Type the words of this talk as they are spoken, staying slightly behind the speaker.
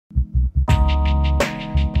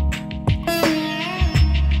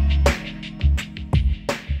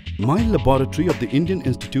Mind Laboratory of the Indian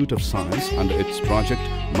Institute of Science under its project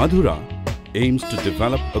Madhura aims to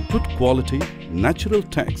develop a good quality natural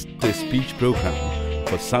text-to-speech program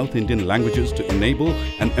for South Indian languages to enable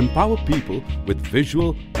and empower people with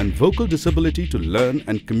visual and vocal disability to learn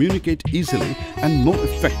and communicate easily and more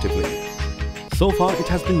effectively. So far, it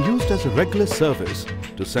has been used as a regular service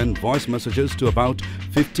to send voice messages to about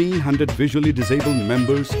 1,500 visually disabled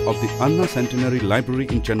members of the Anna Centenary Library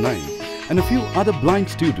in Chennai and a few other blind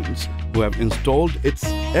students who have installed its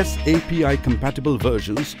SAPI compatible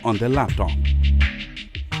versions on their laptop.